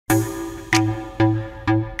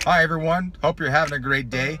Hi everyone, hope you're having a great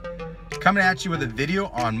day. Coming at you with a video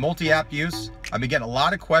on multi-app use. I've been getting a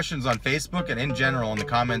lot of questions on Facebook and in general in the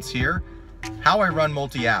comments here, how I run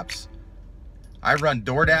multi-apps. I run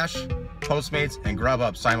DoorDash, Postmates, and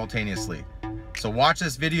Grub simultaneously. So watch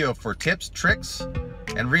this video for tips, tricks,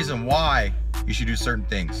 and reason why you should do certain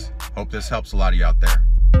things. Hope this helps a lot of you out there.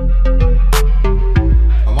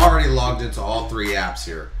 I'm already logged into all three apps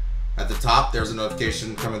here. At the top, there's a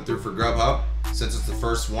notification coming through for Grub. Since it's the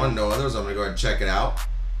first one, no others, I'm gonna go ahead and check it out.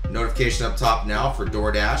 Notification up top now for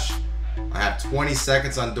DoorDash. I have 20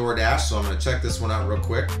 seconds on DoorDash, so I'm gonna check this one out real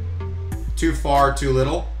quick. Too far, too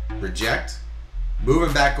little, reject.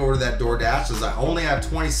 Moving back over to that DoorDash, as I only have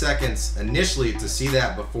 20 seconds initially to see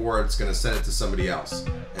that before it's gonna send it to somebody else.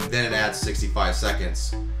 And then it adds 65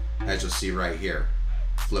 seconds, as you'll see right here.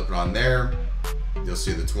 Flip it on there, you'll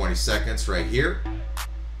see the 20 seconds right here.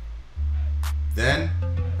 Then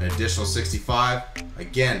an additional 65,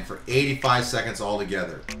 again for 85 seconds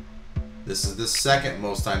altogether. This is the second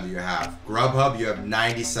most time that you have. Grubhub, you have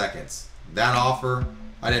 90 seconds. That offer,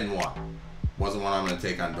 I didn't want. Wasn't one I'm gonna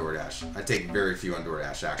take on DoorDash. I take very few on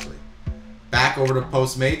DoorDash actually. Back over to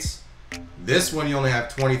Postmates. This one you only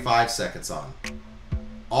have 25 seconds on.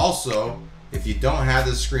 Also, if you don't have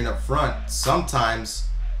this screen up front, sometimes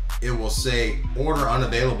it will say order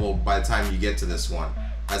unavailable by the time you get to this one,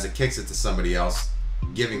 as it kicks it to somebody else,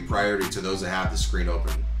 giving priority to those that have the screen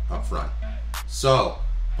open up front. So,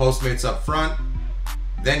 Postmates up front,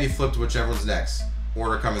 then you flip to whichever one's next.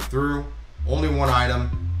 Order coming through, only one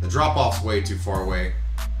item, the drop-off's way too far away.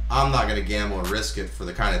 I'm not gonna gamble and risk it for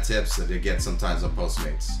the kind of tips that you get sometimes on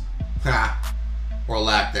Postmates. Ha! Or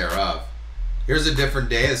lack thereof. Here's a different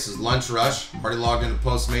day, this is lunch rush. I'm already logged into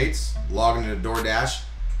Postmates, logging into DoorDash.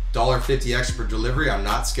 $1.50 extra per delivery, I'm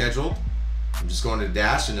not scheduled. I'm just going to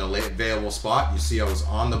Dash in a late available spot. You see I was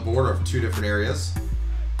on the border of two different areas.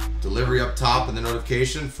 Delivery up top in the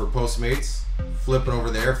notification for Postmates. Flipping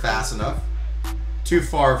over there fast enough. Too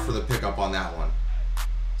far for the pickup on that one.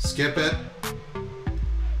 Skip it.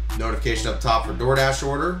 Notification up top for DoorDash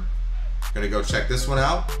order. Gonna go check this one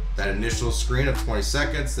out. That initial screen of 20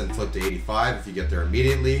 seconds, then flip to 85 if you get there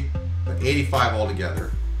immediately. But 85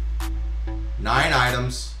 altogether. 9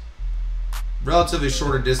 items. Relatively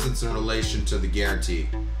shorter distance in relation to the guarantee.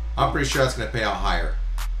 I'm pretty sure that's going to pay out higher.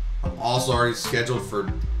 I'm also already scheduled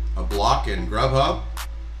for a block in Grubhub.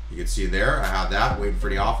 You can see there, I have that, waiting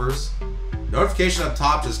for the offers. Notification up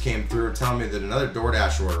top just came through telling me that another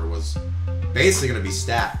DoorDash order was basically going to be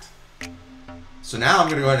stacked. So now I'm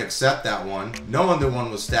going to go ahead and accept that one, knowing that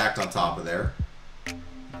one was stacked on top of there,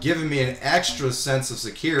 giving me an extra sense of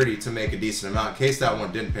security to make a decent amount in case that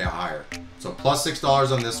one didn't pay out higher. So plus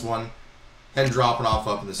 $6 on this one. And dropping off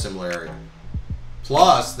up in the similar area.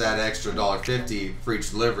 Plus that extra $1.50 for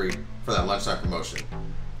each delivery for that lunchtime promotion.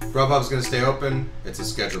 Grubhub's gonna stay open. It's a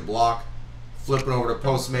scheduled block. Flipping over to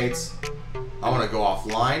Postmates. I wanna go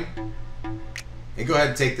offline and go ahead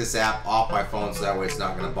and take this app off my phone so that way it's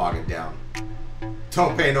not gonna bog it down.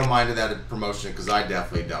 Don't pay no mind to that promotion because I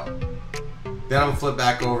definitely don't. Then I'm gonna flip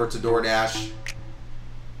back over to DoorDash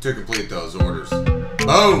to complete those orders.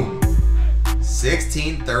 Boom!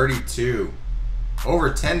 $16.32.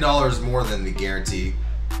 Over $10 more than the guarantee.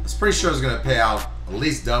 I was pretty sure it was going to pay out at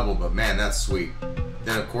least double, but man, that's sweet.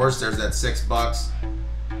 Then of course there's that $6.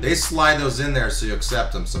 They slide those in there so you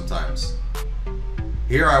accept them sometimes.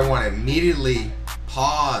 Here I want to immediately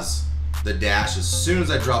pause the dash as soon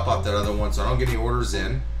as I drop off that other one so I don't get any orders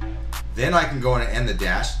in. Then I can go in and end the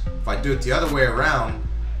dash. If I do it the other way around,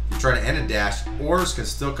 if you try to end a dash, orders can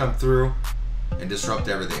still come through and disrupt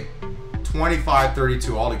everything.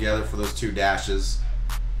 $25.32 altogether for those two dashes.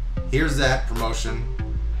 Here's that promotion.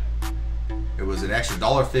 It was an extra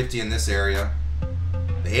 $1.50 in this area.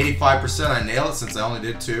 The 85%, I nailed it since I only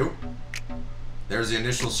did 2. There's the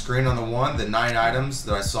initial screen on the one, the 9 items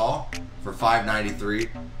that I saw for $5.93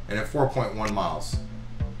 and at 4.1 miles.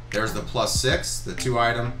 There's the plus 6, the 2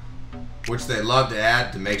 item, which they love to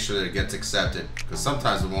add to make sure that it gets accepted because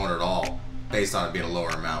sometimes it won't at all based on it being a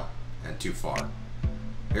lower amount and too far.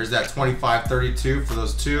 Here's that $25.32 for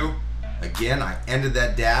those 2. Again, I ended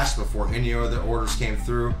that dash before any other orders came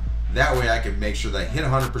through. That way I could make sure that I hit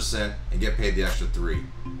 100% and get paid the extra 3.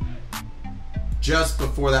 Just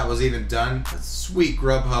before that was even done, a sweet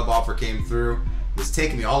Grubhub offer came through. It's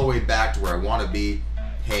taking me all the way back to where I want to be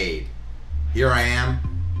paid. Here I am.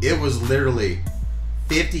 It was literally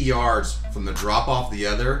 50 yards from the drop off the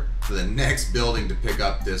other to the next building to pick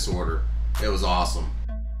up this order. It was awesome.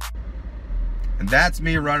 And that's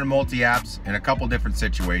me running multi-apps in a couple different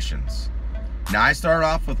situations. Now I started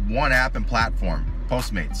off with one app and platform,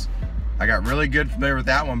 Postmates. I got really good familiar with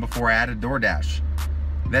that one before I added DoorDash.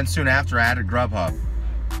 Then soon after, I added Grubhub.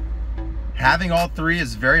 Having all three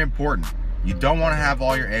is very important. You don't want to have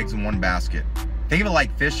all your eggs in one basket. Think of it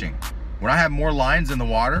like fishing. When I have more lines in the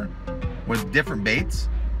water with different baits,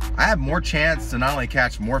 I have more chance to not only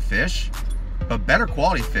catch more fish, but better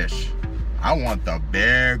quality fish. I want the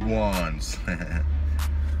big ones.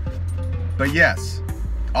 But yes,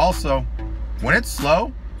 also, when it's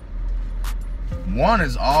slow, one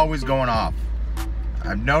is always going off.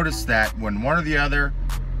 I've noticed that when one or the other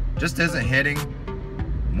just isn't hitting,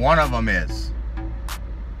 one of them is.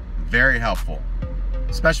 Very helpful,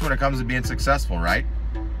 especially when it comes to being successful, right?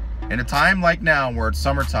 In a time like now where it's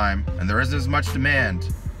summertime and there isn't as much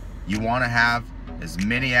demand, you want to have as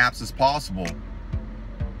many apps as possible,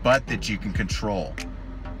 but that you can control.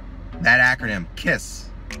 That acronym, KISS.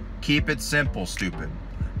 Keep it simple, stupid.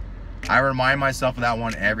 I remind myself of that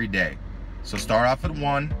one every day. So start off at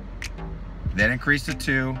 1, then increase to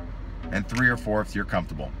 2, and 3 or 4 if you're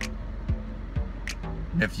comfortable.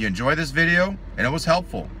 And if you enjoy this video and it was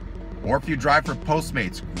helpful, or if you drive for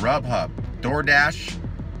Postmates, Grubhub, DoorDash,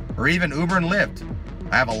 or even Uber and Lyft,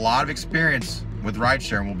 I have a lot of experience with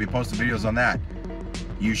rideshare and we'll be posting videos on that.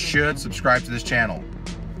 You should subscribe to this channel.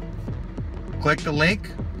 Click the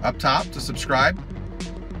link up top to subscribe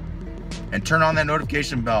and turn on that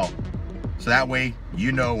notification bell so that way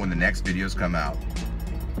you know when the next videos come out.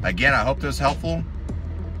 Again, I hope this was helpful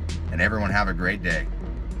and everyone have a great day.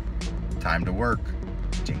 Time to work.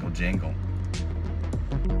 Jingle, jingle.